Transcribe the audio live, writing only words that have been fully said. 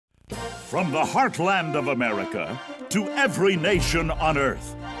From the heartland of America to every nation on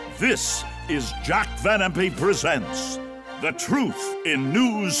earth, this is Jack Van Impe Presents The Truth in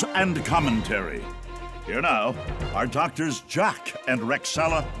News and Commentary. Here now are Doctors Jack and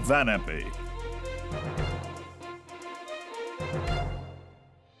Rexella Van Impe.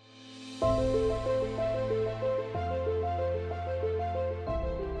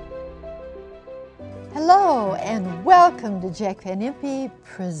 Hello and welcome to Jack Van Impe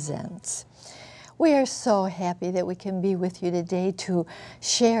Presents. We are so happy that we can be with you today to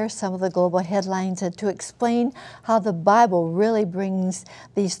share some of the global headlines and to explain how the Bible really brings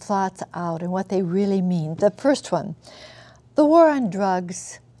these thoughts out and what they really mean. The first one, the war on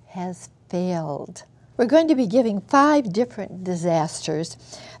drugs has failed. We're going to be giving 5 different disasters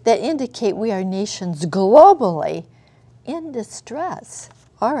that indicate we are nations globally in distress.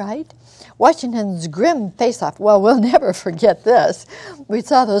 All right. Washington's grim face-off. Well, we'll never forget this. We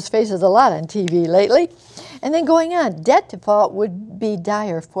saw those faces a lot on TV lately. And then going on, debt default would be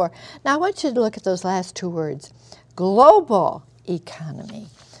dire for. Now, I want you to look at those last 2 words. Global economy.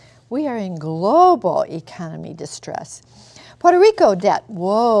 We are in global economy distress. Puerto Rico debt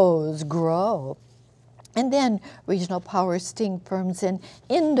woes grow. And then regional power sting firms in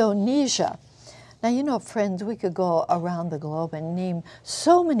Indonesia. Now, you know, friends, we could go around the globe and name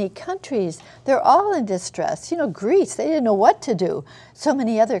so many countries. They're all in distress. You know, Greece, they didn't know what to do. So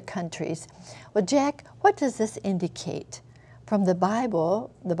many other countries. Well, Jack, what does this indicate? From the Bible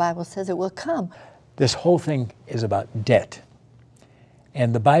says it will come. This whole thing is about debt.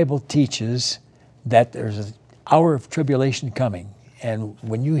 And the Bible teaches that there's an hour of tribulation coming. And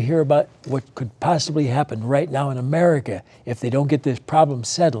when you hear about what could possibly happen right now in America, if they don't get this problem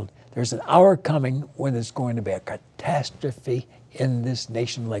settled, there's an hour coming when there's going to be a catastrophe in this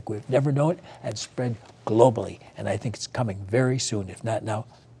nation like we've never known it and spread globally. And I think it's coming very soon, if not now,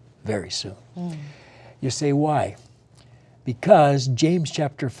 very soon. You say, why? Because James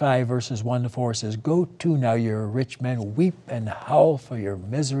chapter 5, verses 1 to 4 says, "Go to now, your rich men, weep and howl for your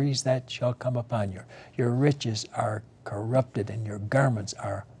miseries that shall come upon you. Your riches are corrupted and your garments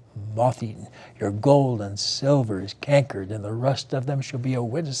are moth-eaten. Your gold and silver is cankered, and the rust of them shall be a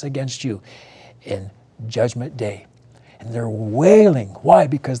witness against you in judgment day." And they're wailing. Why?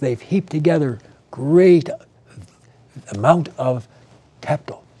 Because they've heaped together great amount of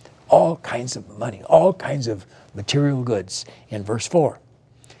capital, all kinds of money, all kinds of material goods in verse 4.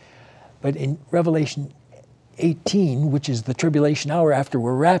 But in Revelation 18, which is the tribulation hour after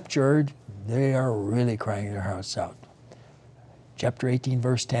we're raptured, they are really crying their hearts out. Chapter 18,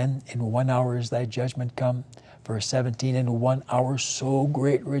 verse 10, "In 1 hour is thy judgment come." Verse 17, "In 1 hour so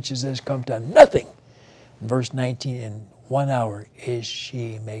great riches has come to nothing." Verse 19, "In 1 hour is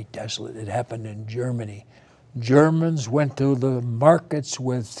she made desolate." It happened in Germany. Germans went to the markets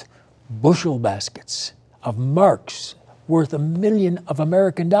with bushel baskets of marks worth $1 million of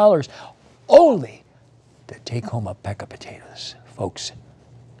American dollars only to take home a peck of potatoes. Folks,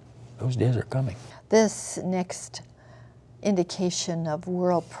 those days are coming. This next indication of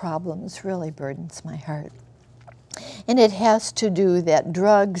world problems really burdens my heart. And it has to do that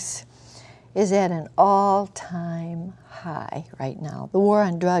drugs is at an all-time high right now. The war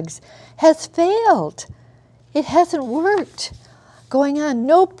on drugs has failed. It hasn't worked. Going on,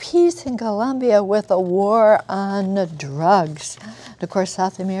 no peace in Colombia with a war on drugs. And of course,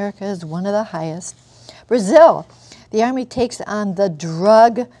 South America is one of the highest. Brazil, the army takes on the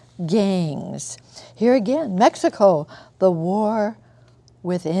drug gangs. Here again, Mexico, the war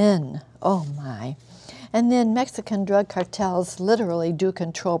within. Oh my. And then Mexican drug cartels literally do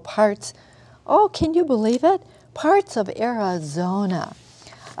control parts. Oh, can you believe it? Parts of Arizona.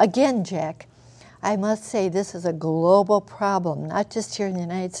 Again, Jack, I must say this is a global problem, not just here in the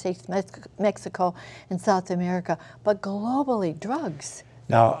United States, Mexico, and South America, but globally, drugs.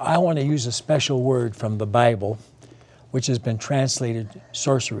 Now, I want to use a special word from the Bible, which has been translated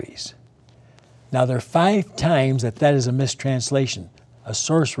sorceries. Now, there are 5 times that is a mistranslation. A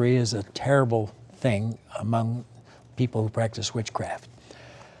sorcery is a terrible thing among people who practice witchcraft.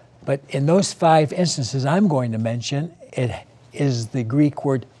 But in those 5 instances I'm going to mention, it is the Greek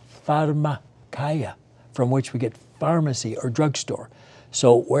word pharmakeia, from which we get pharmacy or drugstore.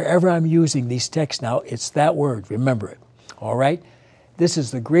 So wherever I'm using these texts now, it's that word. Remember it. All right? This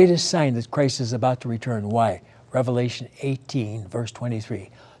is the greatest sign that Christ is about to return. Why? Revelation 18, verse 23.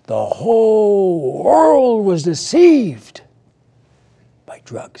 The whole world was deceived by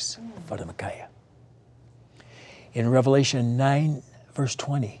drugs, pharmakeia. In Revelation 9, verse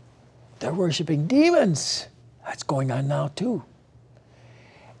 20, they're worshiping demons. That's going on now too.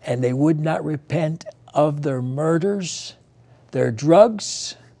 And they would not repent of their murders, their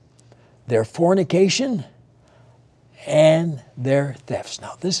drugs, their fornication, and their thefts.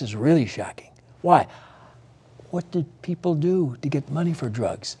 Now, this is really shocking. Why? What did people do to get money for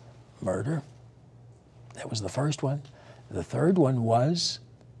drugs? Murder. That was the first one. The third one was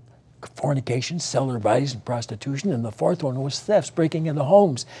fornication, sell their bodies in prostitution. And the fourth one was thefts, breaking into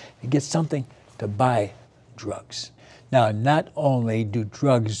homes to get something to buy drugs. Now, not only do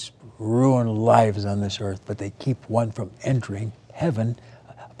drugs ruin lives on this earth, but they keep one from entering heaven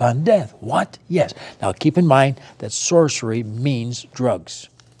upon death. What? Yes. Now, keep in mind that sorcery means drugs.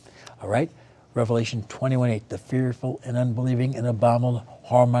 All right? Revelation 21:8, the fearful and unbelieving and abominable,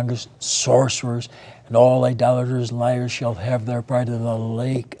 whoremongers, sorcerers, and all idolaters and liars shall have their part in the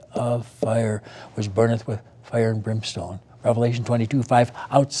lake of fire, which burneth with fire and brimstone. Revelation 22:5,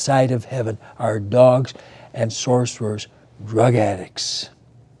 outside of heaven are dogs and sorcerers, drug addicts.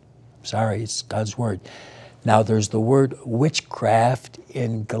 Sorry, it's God's word. Now there's the word witchcraft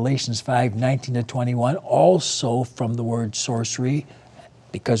in Galatians 5:19-21, also from the word sorcery,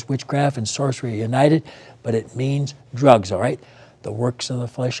 because witchcraft and sorcery are united, but it means drugs, all right? The works of the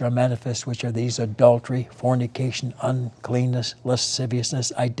flesh are manifest, which are these: adultery, fornication, uncleanness,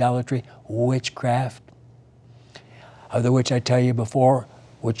 lasciviousness, idolatry, witchcraft, of the which I tell you before,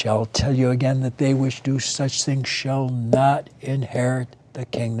 which I'll tell you again, that they which do such things shall not inherit the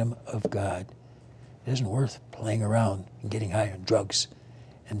kingdom of God. It isn't worth playing around and getting high on drugs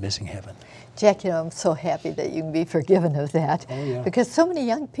and missing heaven. Jack, I'm so happy that you can be forgiven of that. Oh, yeah. Because so many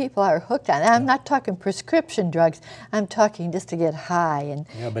young people are hooked on it. I'm not talking prescription drugs. I'm talking just to get high and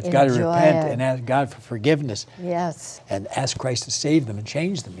but you got to enjoy repent it. and ask God for forgiveness. Yes. And ask Christ to save them and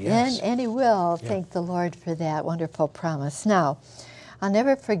change them, yes. And He will. Yeah. Thank the Lord for that wonderful promise. Now, I'll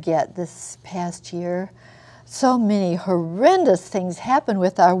never forget this past year. So many horrendous things happened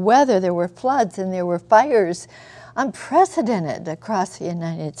with our weather. There were floods and there were fires, unprecedented across the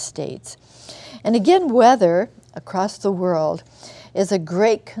United States. And again, weather across the world is a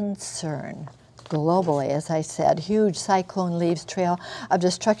great concern globally, as I said. Huge cyclone leaves trail of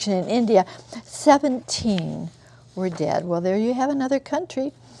destruction in India. 17 were dead. Well, there you have another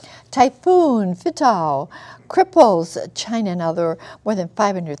country. Typhoon Fitau cripples China. Now, there were more than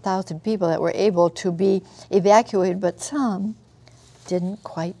 500,000 people that were able to be evacuated, but some didn't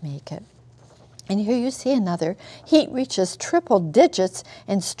quite make it. And here you see another. Heat reaches triple digits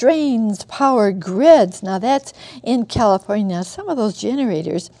and strains power grids. Now that's in California. Some of those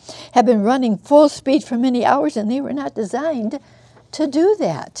generators have been running full speed for many hours, and they were not designed to do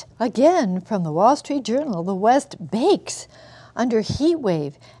that. Again, from the Wall Street Journal, the West bakes under heat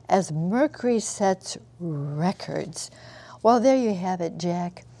wave as mercury sets records. Well, there you have it,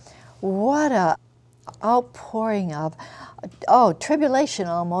 Jack. What a outpouring of tribulation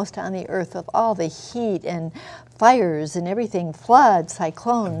almost on the earth, of all the heat and fires and everything, floods,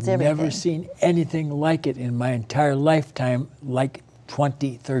 cyclones, everything. Never seen anything like it in my entire lifetime, like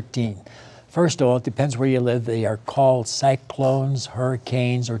 2013. First of all, it depends where you live. They are called cyclones,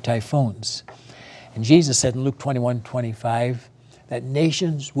 hurricanes, or typhoons. And Jesus said in Luke 21:25 that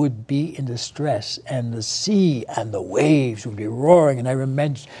nations would be in distress, and the sea and the waves would be roaring. And I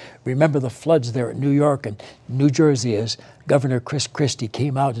remember the floods there at New York and New Jersey as Governor Chris Christie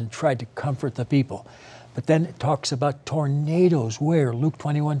came out and tried to comfort the people. But then it talks about tornadoes where, Luke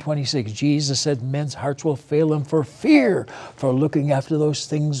 21:26, Jesus said men's hearts will fail them for fear, for looking after those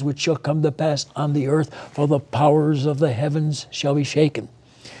things which shall come to pass on the earth, for the powers of the heavens shall be shaken.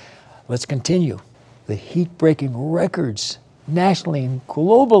 Let's continue. The heat-breaking records nationally and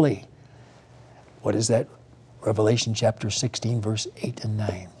globally. What is that? Revelation chapter 16, verse 8 and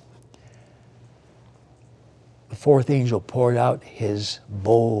 9. The fourth angel poured out his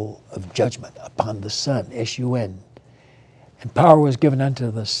bowl of judgment upon the sun, S-U-N. And power was given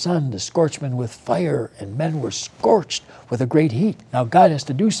unto the sun to scorch men with fire, and men were scorched with a great heat. Now God has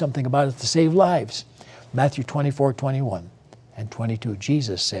to do something about it to save lives. Matthew 24:21 and 22,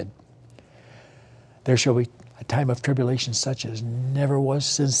 Jesus said, there shall be a time of tribulation such as never was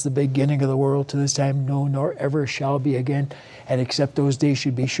since the beginning of the world to this time, no, nor ever shall be again. And except those days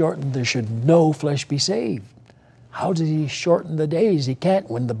should be shortened, there should no flesh be saved. How did he shorten the days? He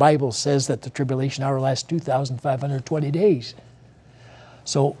can't, when the Bible says that the tribulation hour lasts 2,520 days.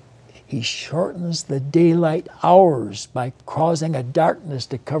 So he shortens the daylight hours by causing a darkness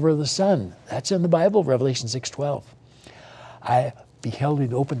to cover the sun. That's in the Bible, Revelation 6:12. I beheld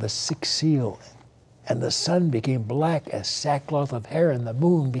him open the sixth seal, and the sun became black as sackcloth of hair, and the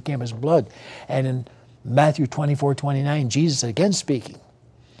moon became as blood. And in Matthew 24:29, Jesus again speaking,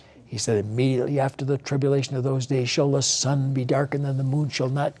 he said, immediately after the tribulation of those days shall the sun be darkened, and the moon shall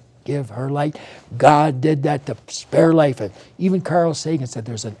not give her light. God did that to spare life. And even Carl Sagan said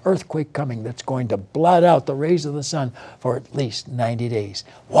there's an earthquake coming that's going to blot out the rays of the sun for at least 90 days.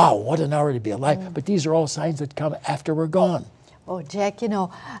 Wow, what an hour to be alive. But these are all signs that come after we're gone. Oh, Jack, you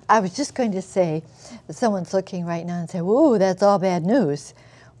know, I was just going to say, someone's looking right now and say, whoa, that's all bad news.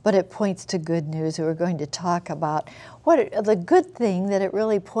 But it points to good news. We're going to talk about the good thing that it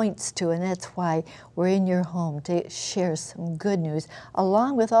really points to, and that's why we're in your home to share some good news,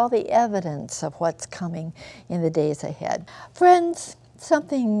 along with all the evidence of what's coming in the days ahead. Friends,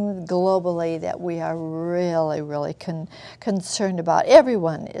 something globally that we are really concerned about.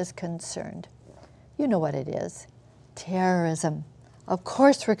 Everyone is concerned. You know what it is. Terrorism. Of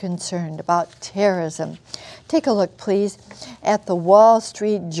course we're concerned about terrorism. Take a look, please, at the Wall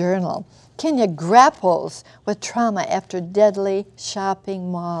Street Journal. Kenya grapples with trauma after deadly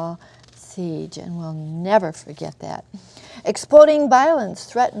shopping mall siege, and we'll never forget that. Exploding violence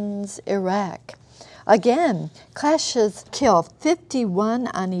threatens Iraq. Again, clashes kill 51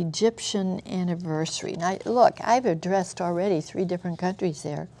 on Egyptian anniversary. Now, look, I've addressed already 3 different countries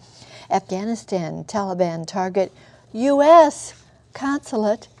there. Afghanistan, Taliban target U.S.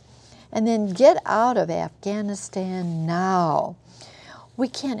 consulate, and then get out of Afghanistan now. We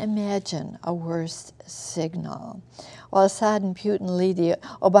can't imagine a worse signal. While Assad and Putin lead the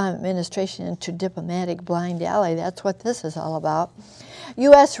Obama administration into diplomatic blind alley, that's what this is all about.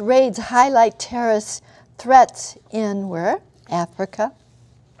 U.S. raids highlight terrorist threats in where? Africa.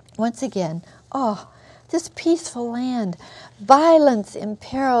 Once again, this peaceful land. Violence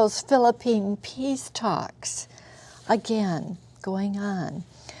imperils Philippine peace talks. Again, going on.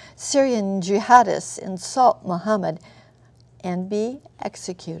 Syrian jihadists insult Muhammad and be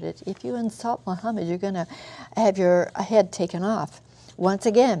executed. If you insult Muhammad, you're going to have your head taken off. Once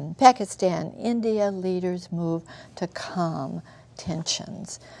again, Pakistan, India leaders move to calm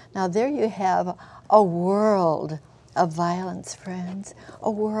tensions. Now there you have a world of violence, friends, a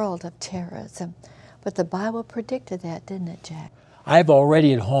world of terrorism. But the Bible predicted that, didn't it, Jack? I've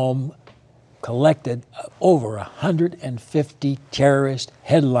already at home collected over 150 terrorist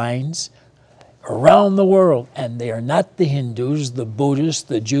headlines around the world, and they are not the Hindus, the Buddhists,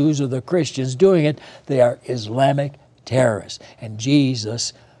 the Jews, or the Christians doing it. They are Islamic terrorists. And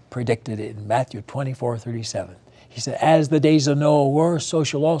Jesus predicted it in Matthew 24:37. He said, as the days of Noah were, so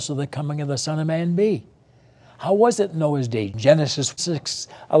shall also the coming of the Son of Man be. How was it in Noah's day? Genesis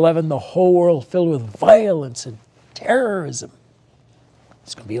 6:11, the whole world filled with violence and terrorism.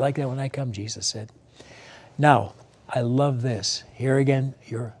 It's going to be like that when I come, Jesus said. Now, I love this. Here again,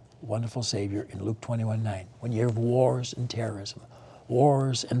 your wonderful Savior in Luke 21:9. When you have wars and terrorism,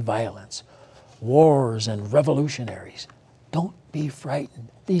 wars and violence, wars and revolutionaries, don't be frightened.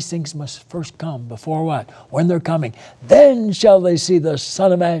 These things must first come before what? When they're coming. Then shall they see the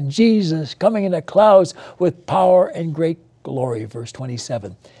Son of Man, Jesus, coming in the clouds with power and great glory. Verse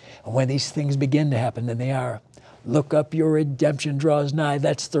 27. And when these things begin to happen, and they are, look up, your redemption draws nigh.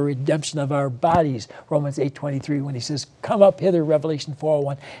 That's the redemption of our bodies. Romans 8:23, when he says, come up hither, Revelation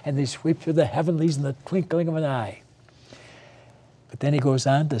 4:1, and they sweep through the heavenlies in the twinkling of an eye. But then he goes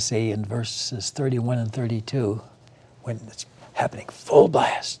on to say in verses 31 and 32, when it's happening full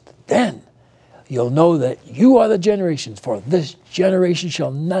blast, then you'll know that you are the generations, for this generation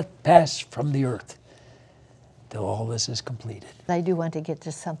shall not pass from the earth till all this is completed. I do want to get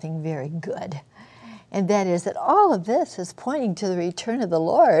to something very good. And that is that all of this is pointing to the return of the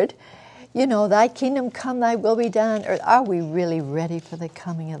Lord. You know, thy kingdom come, thy will be done. Or are we really ready for the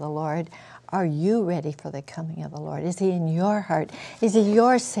coming of the Lord? Are you ready for the coming of the Lord? Is he in your heart? Is he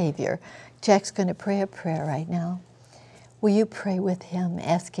your Savior? Jack's going to pray a prayer right now. Will you pray with him,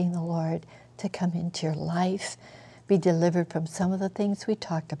 asking the Lord to come into your life, be delivered from some of the things we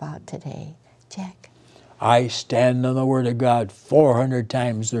talked about today? Jack? I stand on the Word of God 400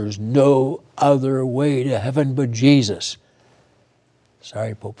 times. There's no other way to heaven but Jesus.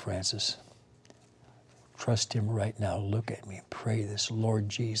 Sorry, Pope Francis. Trust him right now. Look at me and pray this. Lord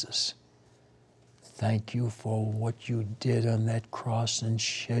Jesus, thank you for what you did on that cross and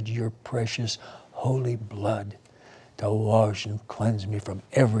shed your precious holy blood to wash and cleanse me from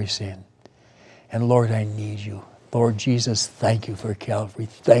every sin. And Lord, I need you. Lord Jesus, thank you for Calvary.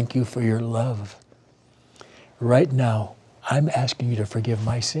 Thank you for your love. Right now, I'm asking you to forgive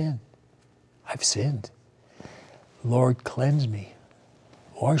my sin. I've sinned. Lord, cleanse me.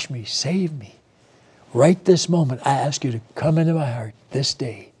 Wash me. Save me. Right this moment, I ask you to come into my heart this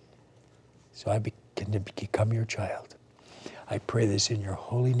day so I can become your child. I pray this in your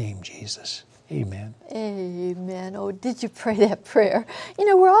holy name, Jesus. Amen. Amen. Oh, did you pray that prayer? You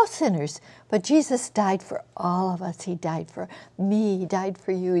know, we're all sinners, but Jesus died for all of us. He died for me. He died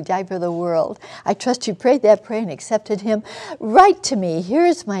for you. He died for the world. I trust you prayed that prayer and accepted Him. Write to me.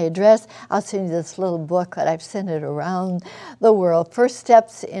 Here's my address. I'll send you this little book that I've sent it around the world. First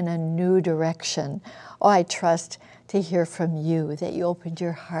Steps in a New Direction. Oh, I trust to hear from you, that you opened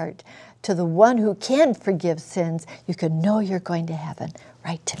your heart to the one who can forgive sins. You can know you're going to heaven.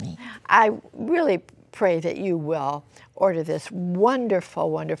 Write to me. I really pray that you will order this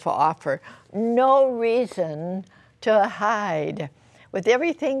wonderful, wonderful offer. No reason to hide. With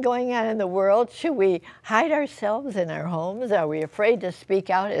everything going on in the world, should we hide ourselves in our homes? Are we afraid to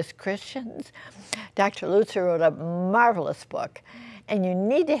speak out as Christians? Dr. Lutzer wrote a marvelous book, and you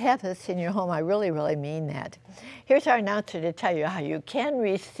need to have this in your home. I really, really mean that. Here's our announcer to tell you how you can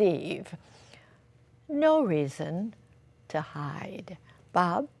receive No Reason to Hide.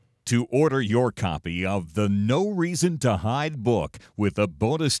 Bob? To order your copy of the No Reason to Hide book with a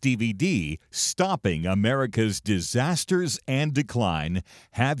bonus DVD, Stopping America's Disasters and Decline,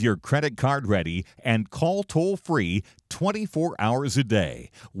 have your credit card ready and call toll-free 24 hours a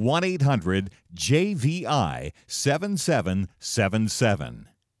day, 1-800-JVI-7777.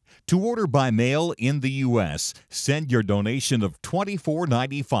 To order by mail in the U.S., send your donation of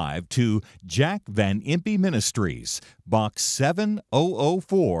 $24.95 to Jack Van Impe Ministries, Box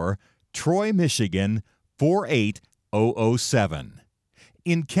 7004, Troy, Michigan 48007.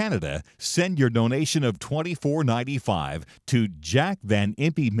 In Canada, send your donation of $24.95 to Jack Van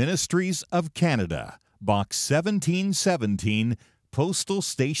Impe Ministries of Canada, Box 1717, Postal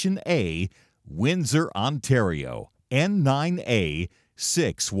Station A, Windsor, Ontario, N9A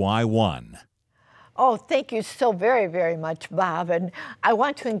 6Y1. Oh, thank you so very, very much, Bob. And I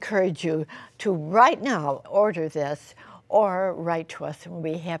want to encourage you to right now order this or write to us, and we'll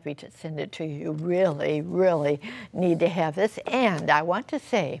be happy to send it to you. You really, really need to have this. And I want to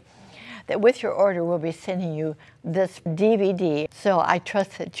say that with your order, we'll be sending you this DVD. So I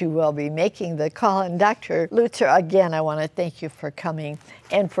trust that you will be making the call. And Dr. Lutzer, again, I want to thank you for coming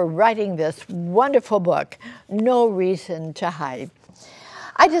and for writing this wonderful book, No Reason to Hide.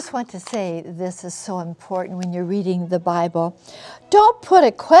 I just want to say this is so important when you're reading the Bible. Don't put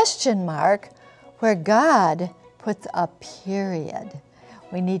a question mark where God puts a period.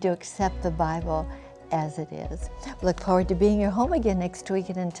 We need to accept the Bible as it is. We look forward to being your home again next week,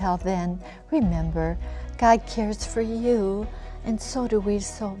 and until then, remember, God cares for you, and so do we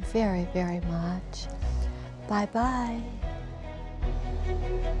so very, very much. Bye-bye.